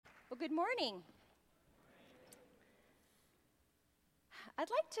good morning. I'd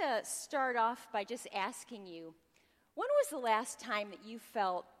like to start off by just asking you, when was the last time that you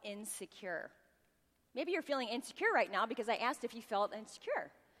felt insecure? Maybe you're feeling insecure right now because I asked if you felt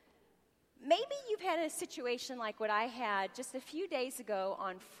insecure. Maybe you've had a situation like what I had just a few days ago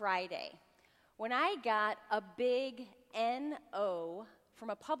on Friday, when I got a big NO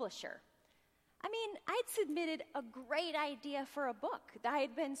from a publisher. I'd submitted a great idea for a book. I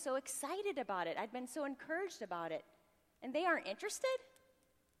had been so excited about it. I'd been so encouraged about it. And they aren't interested?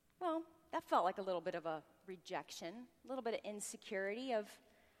 Well, that felt like a little bit of a rejection, a little bit of insecurity of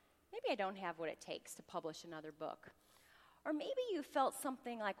maybe I don't have what it takes to publish another book. Or maybe you felt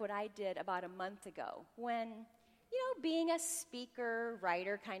something like what I did about a month ago when, being a speaker,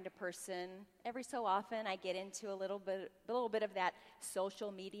 writer kind of person, every so often I get into a little bit of that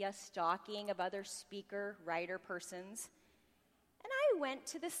social media stalking of other speaker, writer persons. And I went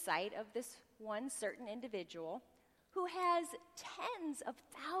to the site of this one certain individual who has tens of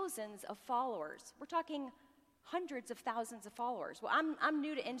thousands of followers. We're talking hundreds of thousands of followers. Well, I'm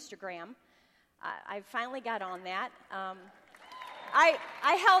new to Instagram. I finally got on that.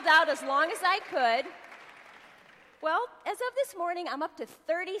 I held out as long as I could. Well, as of this morning, I'm up to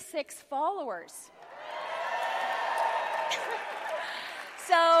 36 followers.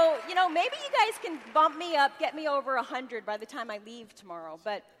 So, maybe you guys can bump me up, get me over 100 by the time I leave tomorrow.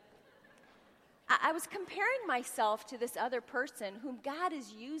 But I was comparing myself to this other person whom God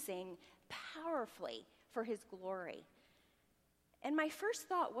is using powerfully for his glory. And my first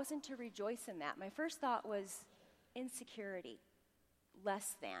thought wasn't to rejoice in that. My first thought was insecurity,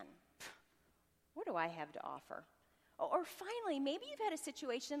 less than. What do I have to offer? Or finally, maybe you've had a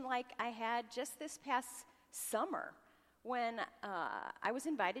situation like I had just this past summer when I was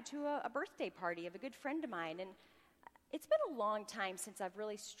invited to a birthday party of a good friend of mine. And it's been a long time since I've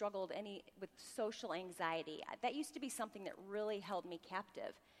really struggled with social anxiety. That used to be something that really held me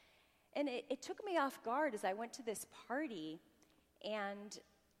captive. And it took me off guard as I went to this party and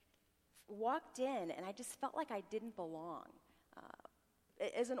walked in, and I just felt like I didn't belong.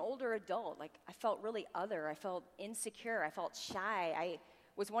 As an older adult, I felt really other. I felt insecure. I felt shy. I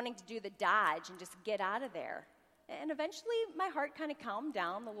was wanting to do the dodge and just get out of there. And eventually, my heart kind of calmed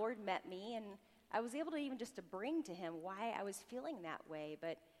down. The Lord met me, and I was able to even just to bring to him why I was feeling that way.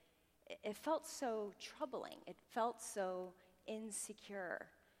 But it felt so troubling. It felt so insecure.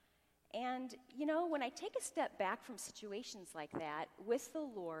 And, when I take a step back from situations like that with the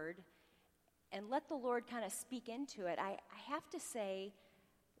Lord and let the Lord kind of speak into it, I have to say,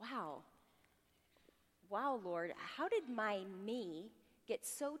 wow, Lord, how did my me get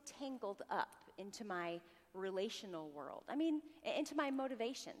so tangled up into my relational world? Into my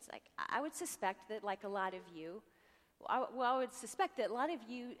motivations. I would suspect that, like a lot of you, I would suspect that a lot of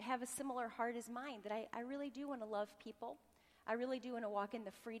you have a similar heart as mine, that I really do want to love people. I really do want to walk in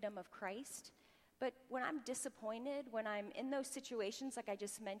the freedom of Christ. But when I'm disappointed, when I'm in those situations like I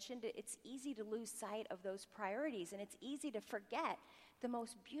just mentioned, it's easy to lose sight of those priorities, and it's easy to forget the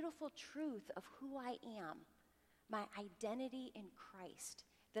most beautiful truth of who I am, my identity in Christ,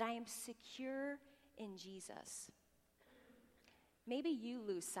 that I am secure in Jesus. Maybe you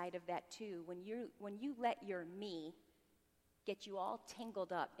lose sight of that too when you let your me get you all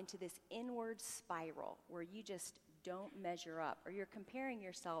tangled up into this inward spiral where you just don't measure up, or you're comparing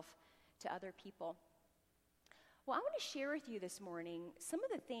yourself to other people. Well, I want to share with you this morning some of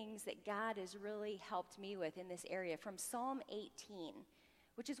the things that God has really helped me with in this area from Psalm 18,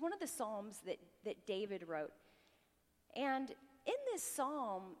 which is one of the Psalms that David wrote. And in this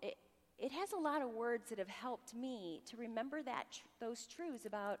Psalm, it has a lot of words that have helped me to remember those truths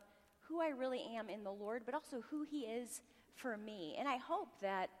about who I really am in the Lord, but also who he is for me. And I hope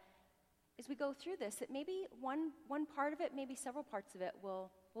that as we go through this, that maybe one part of it, maybe several parts of it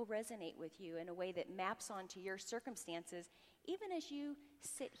will resonate with you in a way that maps onto your circumstances, even as you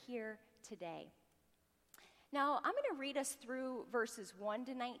sit here today. Now, I'm going to read us through verses 1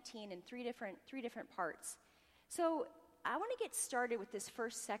 to 19 in three different parts. So I want to get started with this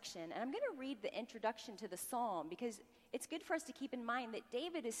first section, and I'm going to read the introduction to the psalm because it's good for us to keep in mind that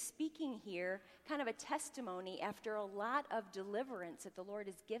David is speaking here kind of a testimony after a lot of deliverance that the Lord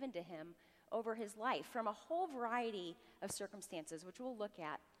has given to him over his life from a whole variety of circumstances, which we'll look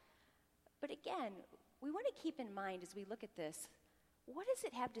at. But again, we want to keep in mind as we look at this, what does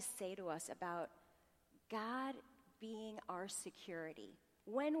it have to say to us about God being our security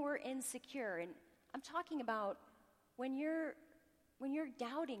when we're insecure? And I'm talking about when you're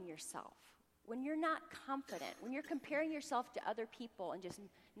doubting yourself, when you're not confident, when you're comparing yourself to other people and just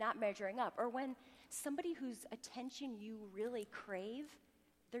not measuring up, or when somebody whose attention you really crave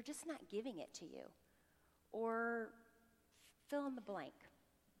they're just not giving it to you. Or fill in the blank.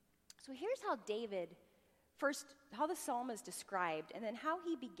 So here's how how the psalm is described, and then how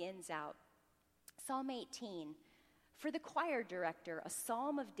he begins out. Psalm 18, for the choir director, a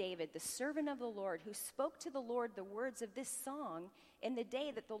psalm of David, the servant of the Lord, who spoke to the Lord the words of this song in the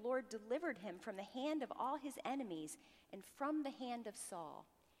day that the Lord delivered him from the hand of all his enemies and from the hand of Saul.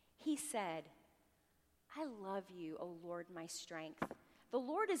 He said, I love you, O Lord, my strength. The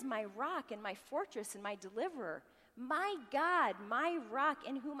Lord is my rock and my fortress and my deliverer, my God, my rock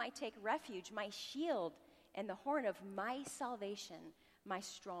in whom I take refuge, my shield and the horn of my salvation, my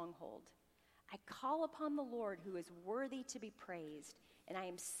stronghold. I call upon the Lord who is worthy to be praised, and I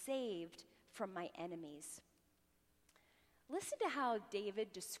am saved from my enemies. Listen to how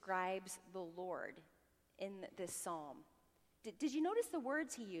David describes the Lord in this psalm. Did you notice the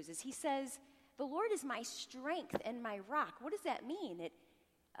words he uses? He says, the Lord is my strength and my rock. What does that mean?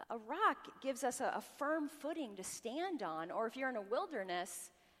 A rock gives us a firm footing to stand on, or if you're in a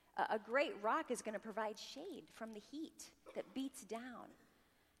wilderness, a great rock is going to provide shade from the heat that beats down.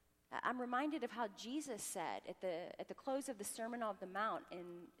 I'm reminded of how Jesus said at the close of the Sermon on the Mount in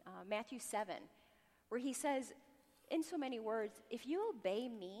Matthew 7, where he says, in so many words, if you obey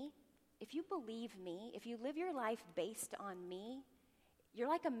me, if you believe me, if you live your life based on me, you're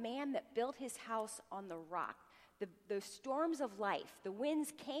like a man that built his house on the rock. The storms of life, the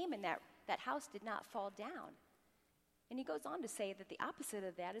winds came, and that house did not fall down. And he goes on to say that the opposite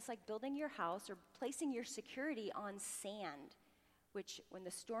of that is like building your house or placing your security on sand, which when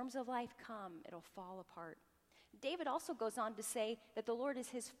the storms of life come, it'll fall apart. David also goes on to say that the Lord is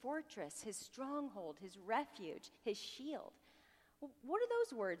his fortress, his stronghold, his refuge, his shield. Well, what do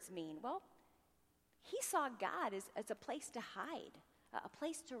those words mean? Well, he saw God as a place to hide, a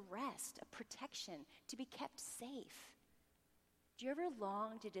place to rest, a protection, to be kept safe. Do you ever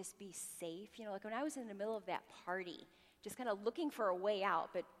long to just be safe? Like when I was in the middle of that party, just kind of looking for a way out,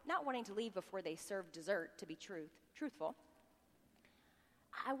 but not wanting to leave before they served dessert, to be truthful.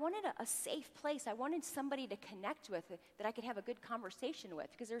 I wanted a safe place. I wanted somebody to connect with, that I could have a good conversation with,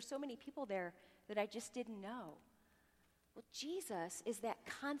 because there's so many people there that I just didn't know. Well, Jesus is that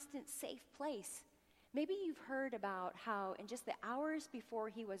constant safe place. Maybe you've heard about how in just the hours before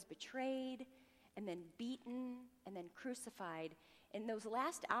he was betrayed and then beaten and then crucified, in those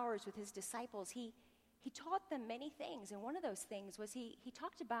last hours with his disciples, he taught them many things. And one of those things was he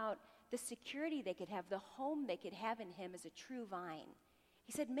talked about the security they could have, the home they could have in him as a true vine.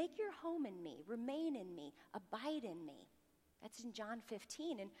 He said, make your home in me, remain in me, abide in me. That's in John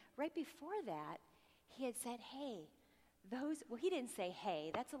 15. And right before that, he had said, hey, he didn't say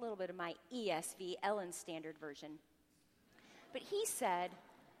hey, that's a little bit of my ESV, Ellen Standard Version. But he said,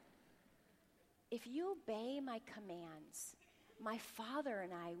 if you obey my commands, my Father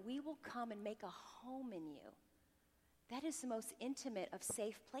and I, we will come and make a home in you. That is the most intimate of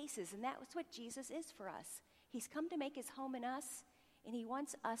safe places, and that was what Jesus is for us. He's come to make his home in us, and he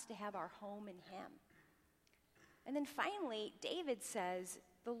wants us to have our home in him. And then finally, David says,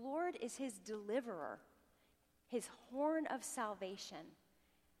 the Lord is his deliverer, his horn of salvation.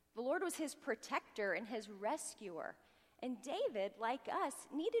 The Lord was his protector and his rescuer. And David, like us,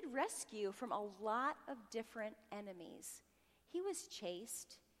 needed rescue from a lot of different enemies. He was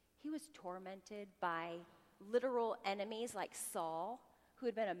chased. He was tormented by literal enemies like Saul, who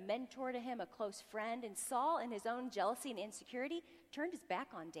had been a mentor to him, a close friend. And Saul, in his own jealousy and insecurity, turned his back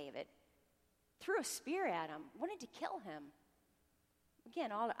on David, threw a spear at him, wanted to kill him.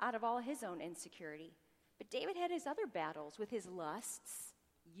 Again, out of all his own insecurity. But David had his other battles with his lusts,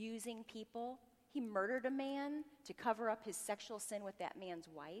 using people. He murdered a man to cover up his sexual sin with that man's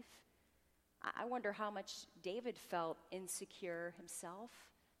wife. I wonder how much David felt insecure himself,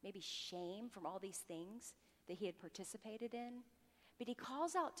 maybe shame from all these things that he had participated in. But he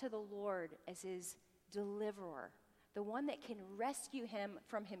calls out to the Lord as his deliverer, the one that can rescue him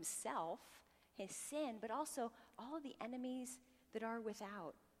from himself, his sin, but also all of the enemies that are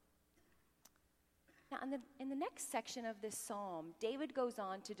without. Now, in the next section of this psalm, David goes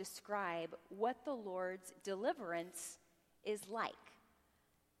on to describe what the Lord's deliverance is like.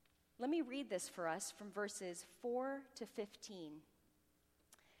 Let me read this for us from verses 4 to 15.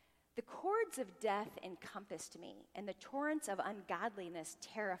 The cords of death encompassed me, and the torrents of ungodliness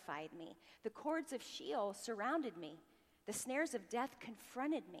terrified me. The cords of Sheol surrounded me. The snares of death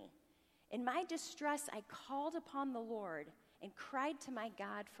confronted me. In my distress, I called upon the Lord and cried to my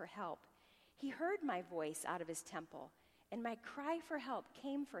God for help. He heard my voice out of his temple, and my cry for help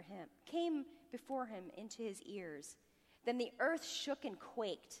came before him into his ears. Then the earth shook and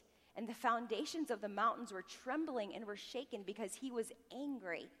quaked, and the foundations of the mountains were trembling and were shaken because he was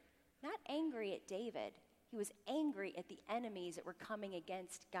angry. Not angry at David. He was angry at the enemies that were coming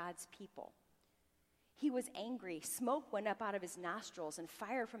against God's people. He was angry. Smoke went up out of his nostrils, and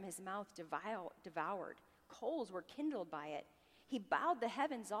fire from his mouth devoured. Coals were kindled by it. He bowed the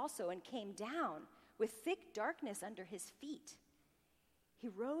heavens also and came down with thick darkness under his feet. He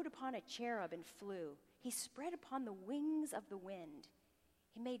rode upon a cherub and flew. He spread upon the wings of the wind.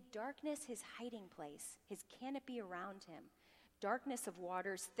 He made darkness his hiding place, his canopy around him. Darkness of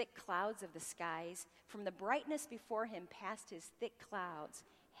waters, thick clouds of the skies. From the brightness before him passed his thick clouds,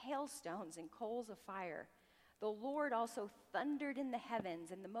 hailstones and coals of fire. The Lord also thundered in the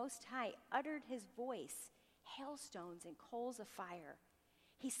heavens, and the Most High uttered his voice, hailstones and coals of fire.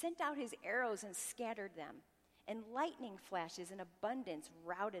 He sent out his arrows and scattered them, and lightning flashes in abundance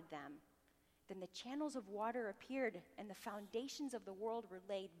routed them. Then the channels of water appeared, and the foundations of the world were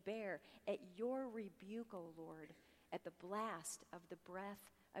laid bare at your rebuke, O Lord, at the blast of the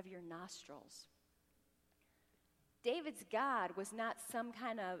breath of your nostrils. David's God was not some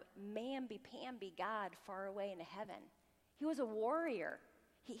kind of mamby-pamby God far away in heaven. He was a warrior.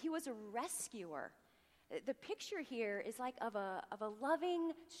 He was a rescuer. The picture here is like of a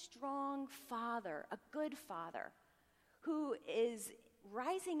loving, strong father, a good father, who is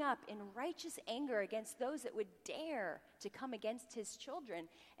rising up in righteous anger against those that would dare to come against his children.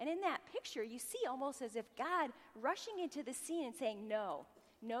 And in that picture, you see almost as if God rushing into the scene and saying, no,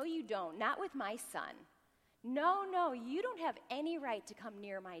 you don't, not with my son. No, you don't have any right to come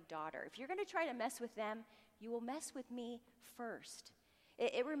near my daughter. If you're going to try to mess with them, you will mess with me first.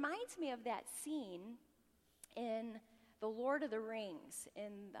 It reminds me of that scene in The Lord of the Rings,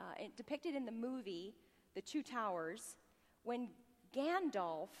 depicted in the movie, The Two Towers, when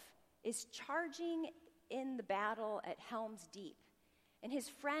Gandalf is charging in the battle at Helm's Deep. And his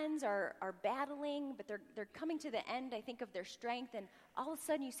friends are battling, but they're coming to the end, I think, of their strength. And all of a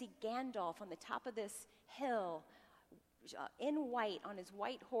sudden you see Gandalf on the top of this hill, in white, on his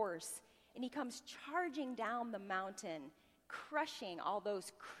white horse. And he comes charging down the mountain, crushing all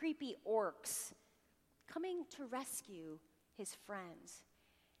those creepy orcs, coming to rescue his friends.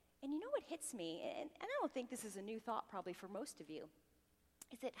 And you know what hits me, and I don't think this is a new thought probably for most of you,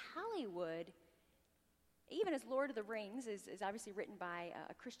 is that Hollywood, even as Lord of the Rings is obviously written by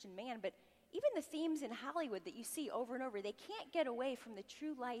a Christian man, but even the themes in Hollywood that you see over and over, they can't get away from the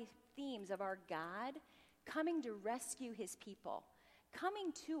true life themes of our God coming to rescue his people,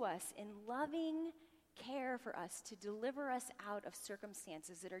 coming to us in loving care for us to deliver us out of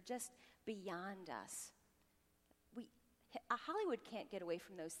circumstances that are just beyond us. Hollywood can't get away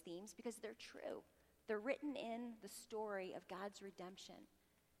from those themes because they're true. They're written in the story of God's redemption.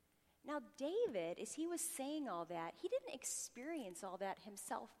 Now, David, as he was saying all that, he didn't experience all that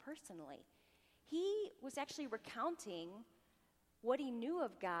himself personally. He was actually recounting what he knew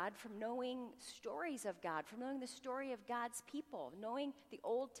of God from knowing stories of God, from knowing the story of God's people, knowing the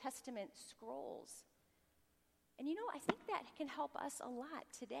Old Testament scrolls. And you know, I think that can help us a lot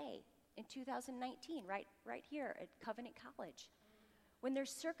today in 2019, right here at Covenant College. When there's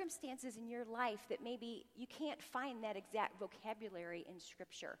circumstances in your life that maybe you can't find that exact vocabulary in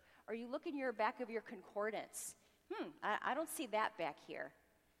Scripture, or you look in your back of your concordance, I don't see that back here.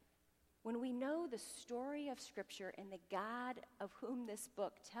 When we know the story of Scripture and the God of whom this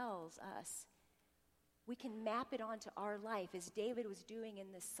book tells us, we can map it onto our life as David was doing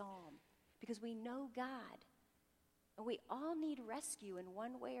in this psalm, because we know God. And we all need rescue in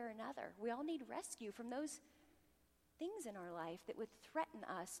one way or another. We all need rescue from those things in our life that would threaten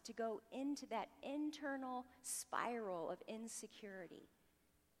us to go into that internal spiral of insecurity.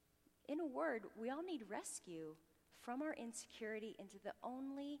 In a word, we all need rescue from our insecurity into the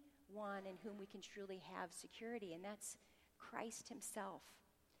only one in whom we can truly have security, and that's Christ himself.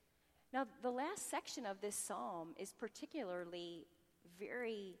 Now, the last section of this psalm is particularly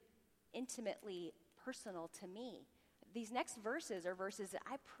very intimately personal to me. These next verses are verses that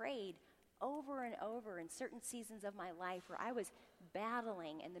I prayed over and over in certain seasons of my life where I was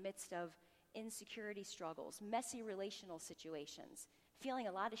battling in the midst of insecurity struggles, messy relational situations, feeling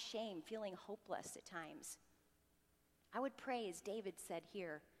a lot of shame, feeling hopeless at times. I would pray, as David said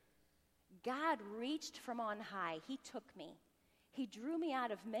here, God reached from on high. He took me. He drew me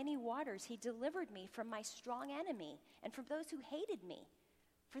out of many waters. He delivered me from my strong enemy and from those who hated me,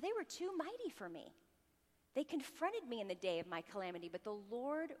 for they were too mighty for me. They confronted me in the day of my calamity, but the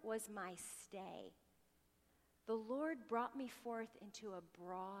Lord was my stay. The Lord brought me forth into a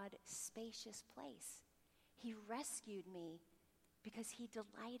broad, spacious place. He rescued me because he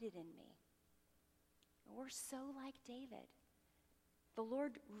delighted in me. And we're so like David. The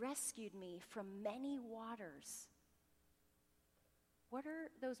Lord rescued me from many waters. What are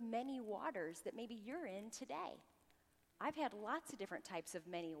those many waters that maybe you're in today? I've had lots of different types of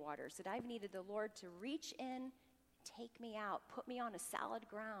many waters that I've needed the Lord to reach in, take me out, put me on a solid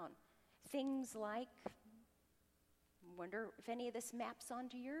ground. Things like, wonder if any of this maps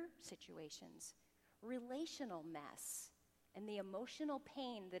onto your situations. Relational mess and the emotional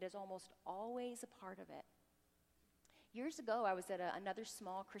pain that is almost always a part of it. Years ago, I was at another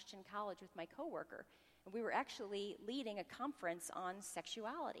small Christian college with my coworker, and we were actually leading a conference on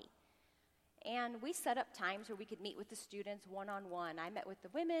sexuality. And we set up times where we could meet with the students one-on-one. I met with the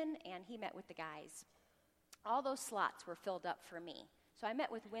women, and he met with the guys. All those slots were filled up for me. So I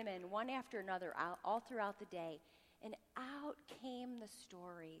met with women one after another all throughout the day, and out came the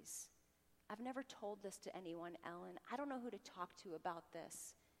stories. I've never told this to anyone, Ellen. I don't know who to talk to about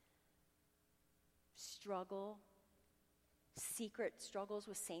this. Struggle, secret struggles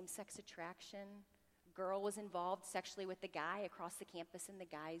with same-sex attraction. Girl was involved sexually with the guy across the campus in the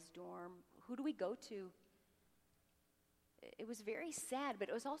guy's dorm. Who do we go to? It was very sad, but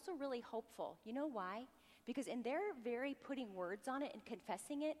it was also really hopeful. You know why? Because in their very putting words on it and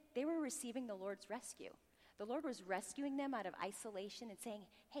confessing it, they were receiving the Lord's rescue. The Lord was rescuing them out of isolation and saying,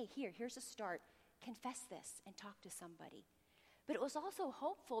 hey, here's a start. Confess this and talk to somebody. But it was also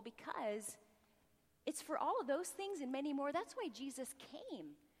hopeful because it's for all of those things and many more. That's why Jesus came.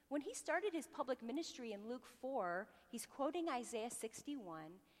 When he started his public ministry in Luke 4, he's quoting Isaiah 61,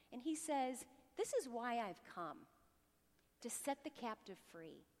 and he says, this is why I've come, to set the captive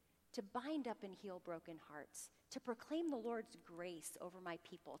free, to bind up and heal broken hearts, to proclaim the Lord's grace over my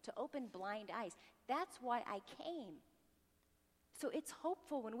people, to open blind eyes. That's why I came. So it's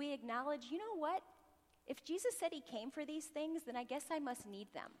hopeful when we acknowledge, you know what? If Jesus said he came for these things, then I guess I must need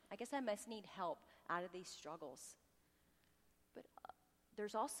them. I guess I must need help out of these struggles. But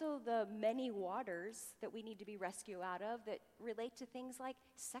there's also the many waters that we need to be rescued out of that relate to things like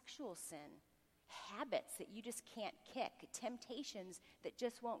sexual sin, habits that you just can't kick, temptations that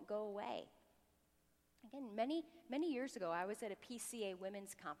just won't go away. Again, many years ago, I was at a PCA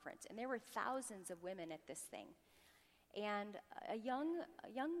women's conference, and there were thousands of women at this thing. And a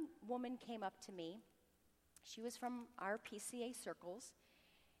young woman came up to me. She was from our PCA circles,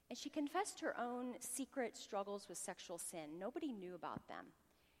 and she confessed her own secret struggles with sexual sin. Nobody knew about them.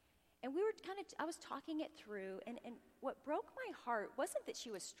 And I was talking it through, and what broke my heart wasn't that she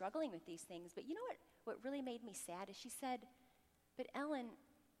was struggling with these things, but you know what really made me sad is she said, but Ellen,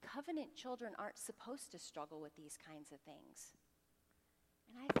 covenant children aren't supposed to struggle with these kinds of things.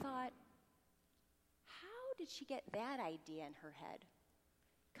 And I thought, how did she get that idea in her head?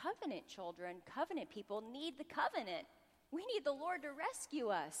 Covenant children, covenant people need the covenant. We need the Lord to rescue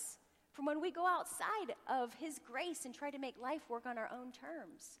us from when we go outside of his grace and try to make life work on our own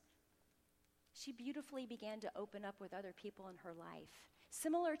terms. She beautifully began to open up with other people in her life,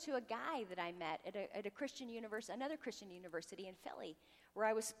 similar to a guy that I met at a Christian university, another Christian university in Philly, where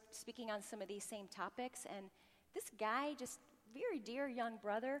I was speaking on some of these same topics. And this guy, just very dear young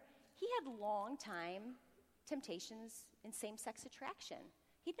brother, he had long time temptations in same-sex attraction.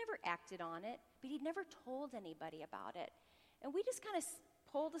 He'd never acted on it, but he'd never told anybody about it. And we just kind of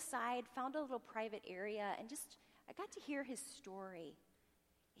pulled aside, found a little private area, and I got to hear his story.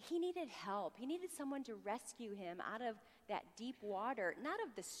 He needed help. He needed someone to rescue him out of that deep water, not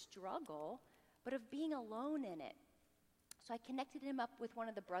of the struggle, but of being alone in it. So I connected him up with one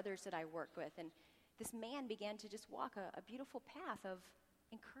of the brothers that I worked with, and this man began to just walk a beautiful path of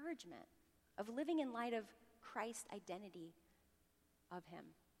encouragement, of living in light of Christ's identity of him.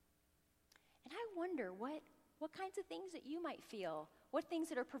 And I wonder what kinds of things that you might feel, what things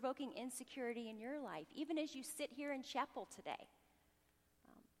that are provoking insecurity in your life, even as you sit here in chapel today.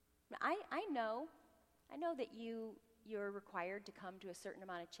 I know that you're required to come to a certain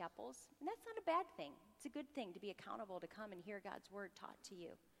amount of chapels, and that's not a bad thing. It's a good thing to be accountable to come and hear God's word taught to you.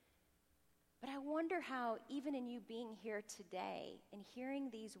 But I wonder how, even in you being here today and hearing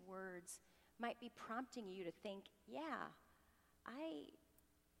these words, might be prompting you to think, yeah,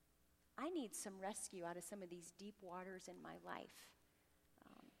 I need some rescue out of some of these deep waters in my life.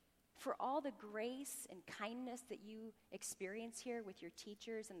 For all the grace and kindness that you experience here with your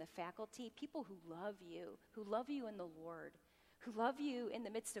teachers and the faculty, people who love you in the Lord, who love you in the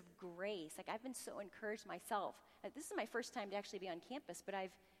midst of grace. Like, I've been so encouraged myself. This is my first time to actually be on campus, but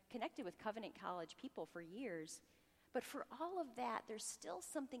I've connected with Covenant College people for years. But for all of that, there's still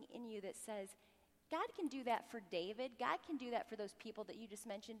something in you that says, God can do that for David. God can do that for those people that you just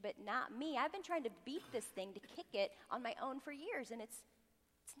mentioned, but not me. I've been trying to beat this thing, to kick it on my own for years, and it's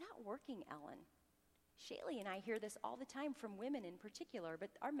not working, Ellen. Shaylee and I hear this all the time from women in particular, but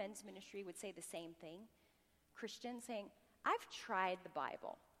our men's ministry would say the same thing. Christians saying, I've tried the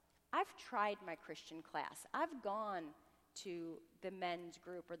Bible. I've tried my Christian class. I've gone to the men's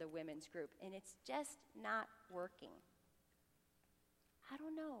group or the women's group, and it's just not working. I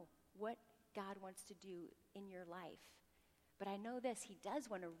don't know what God wants to do in your life, but I know this: he does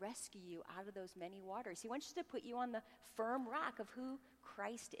want to rescue you out of those many waters. He wants to put you on the firm rock of who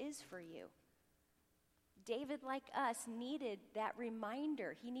Christ is for you. David, like us, needed that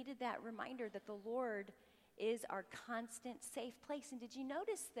reminder. He needed that reminder that the Lord is our constant safe place. And did you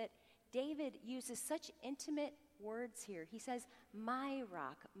notice that David uses such intimate words here? He says, my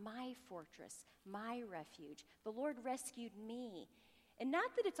rock, my fortress, my refuge. The Lord rescued me. And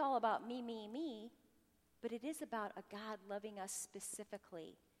not that it's all about me, but it is about a God loving us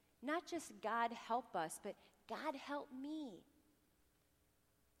specifically. Not just God help us, but God help me.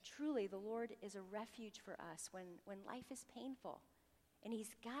 Truly, the Lord is a refuge for us when life is painful. And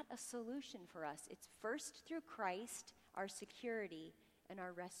he's got a solution for us. It's first through Christ, our security and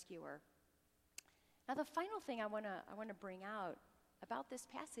our rescuer. Now, the final thing I want to bring out about this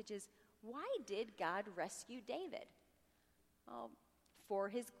passage is, why did God rescue David? Well, for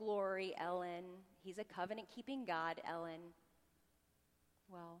his glory, Ellen. He's a covenant-keeping God, Ellen.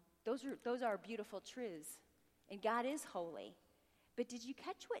 Well, those are beautiful truths. And God is holy. But did you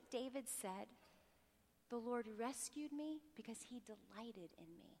catch what David said? The Lord rescued me because he delighted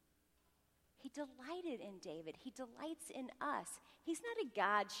in me. He delighted in David. He delights in us. He's not a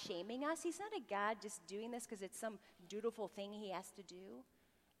God shaming us. He's not a God just doing this because it's some dutiful thing he has to do.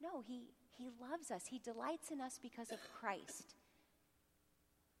 No, he loves us. He delights in us because of Christ.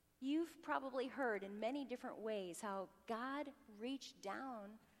 You've probably heard in many different ways how God reached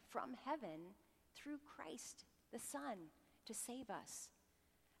down from heaven through Christ, the Son, to save us.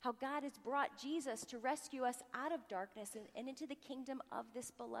 How God has brought Jesus to rescue us out of darkness and into the kingdom of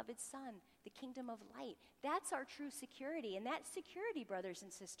this beloved Son, the kingdom of light. That's our true security. And that security, brothers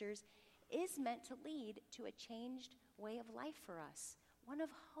and sisters, is meant to lead to a changed way of life for us. One of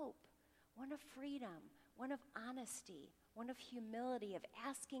hope, one of freedom, one of honesty, one of humility, of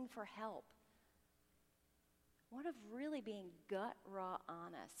asking for help. One of really being gut raw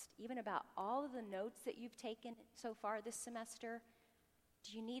honest, even about all of the notes that you've taken so far this semester.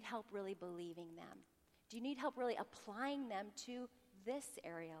 Do you need help really believing them? Do you need help really applying them to this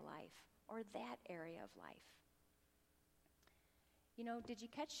area of life or that area of life? You know, did you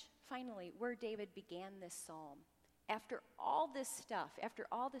catch finally where David began this psalm? After all this stuff, after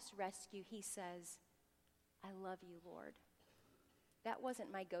all this rescue, he says, I love you, Lord. That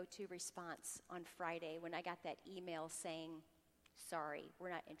wasn't my go-to response on Friday when I got that email saying, sorry,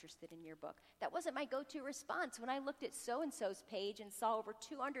 we're not interested in your book. That wasn't my go-to response when I looked at so-and-so's page and saw over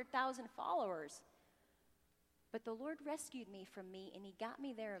 200,000 followers. But the Lord rescued me from me, and he got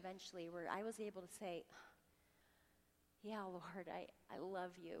me there eventually where I was able to say, yeah, Lord, I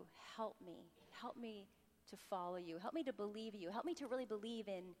love you. Help me. Help me to follow you. Help me to believe you. Help me to really believe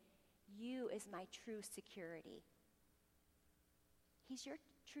in you as my true security. He's your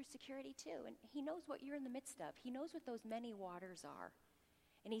true security too, and he knows what you're in the midst of. He knows what those many waters are.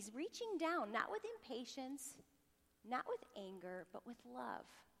 And he's reaching down, not with impatience, not with anger, but with love.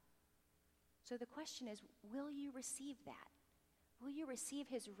 So the question is, will you receive that? Will you receive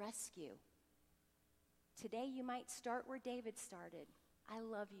his rescue? Today you might start where David started. I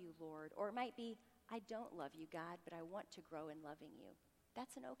love you, Lord. Or it might be, I don't love you, God, but I want to grow in loving you.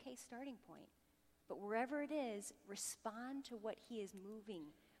 That's an okay starting point. But wherever it is, respond to what he is moving,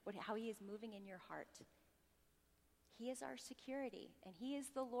 how he is moving in your heart. He is our security, and he is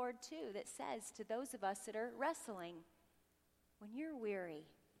the Lord, too, that says to those of us that are wrestling, when you're weary,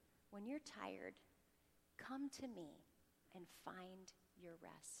 when you're tired, come to me and find your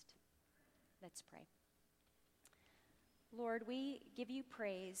rest. Let's pray. Lord, we give you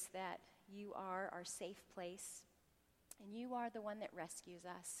praise that you are our safe place, and you are the one that rescues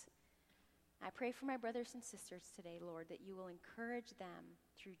us. I pray for my brothers and sisters today, Lord, that you will encourage them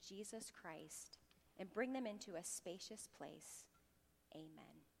through Jesus Christ and bring them into a spacious place.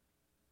 Amen.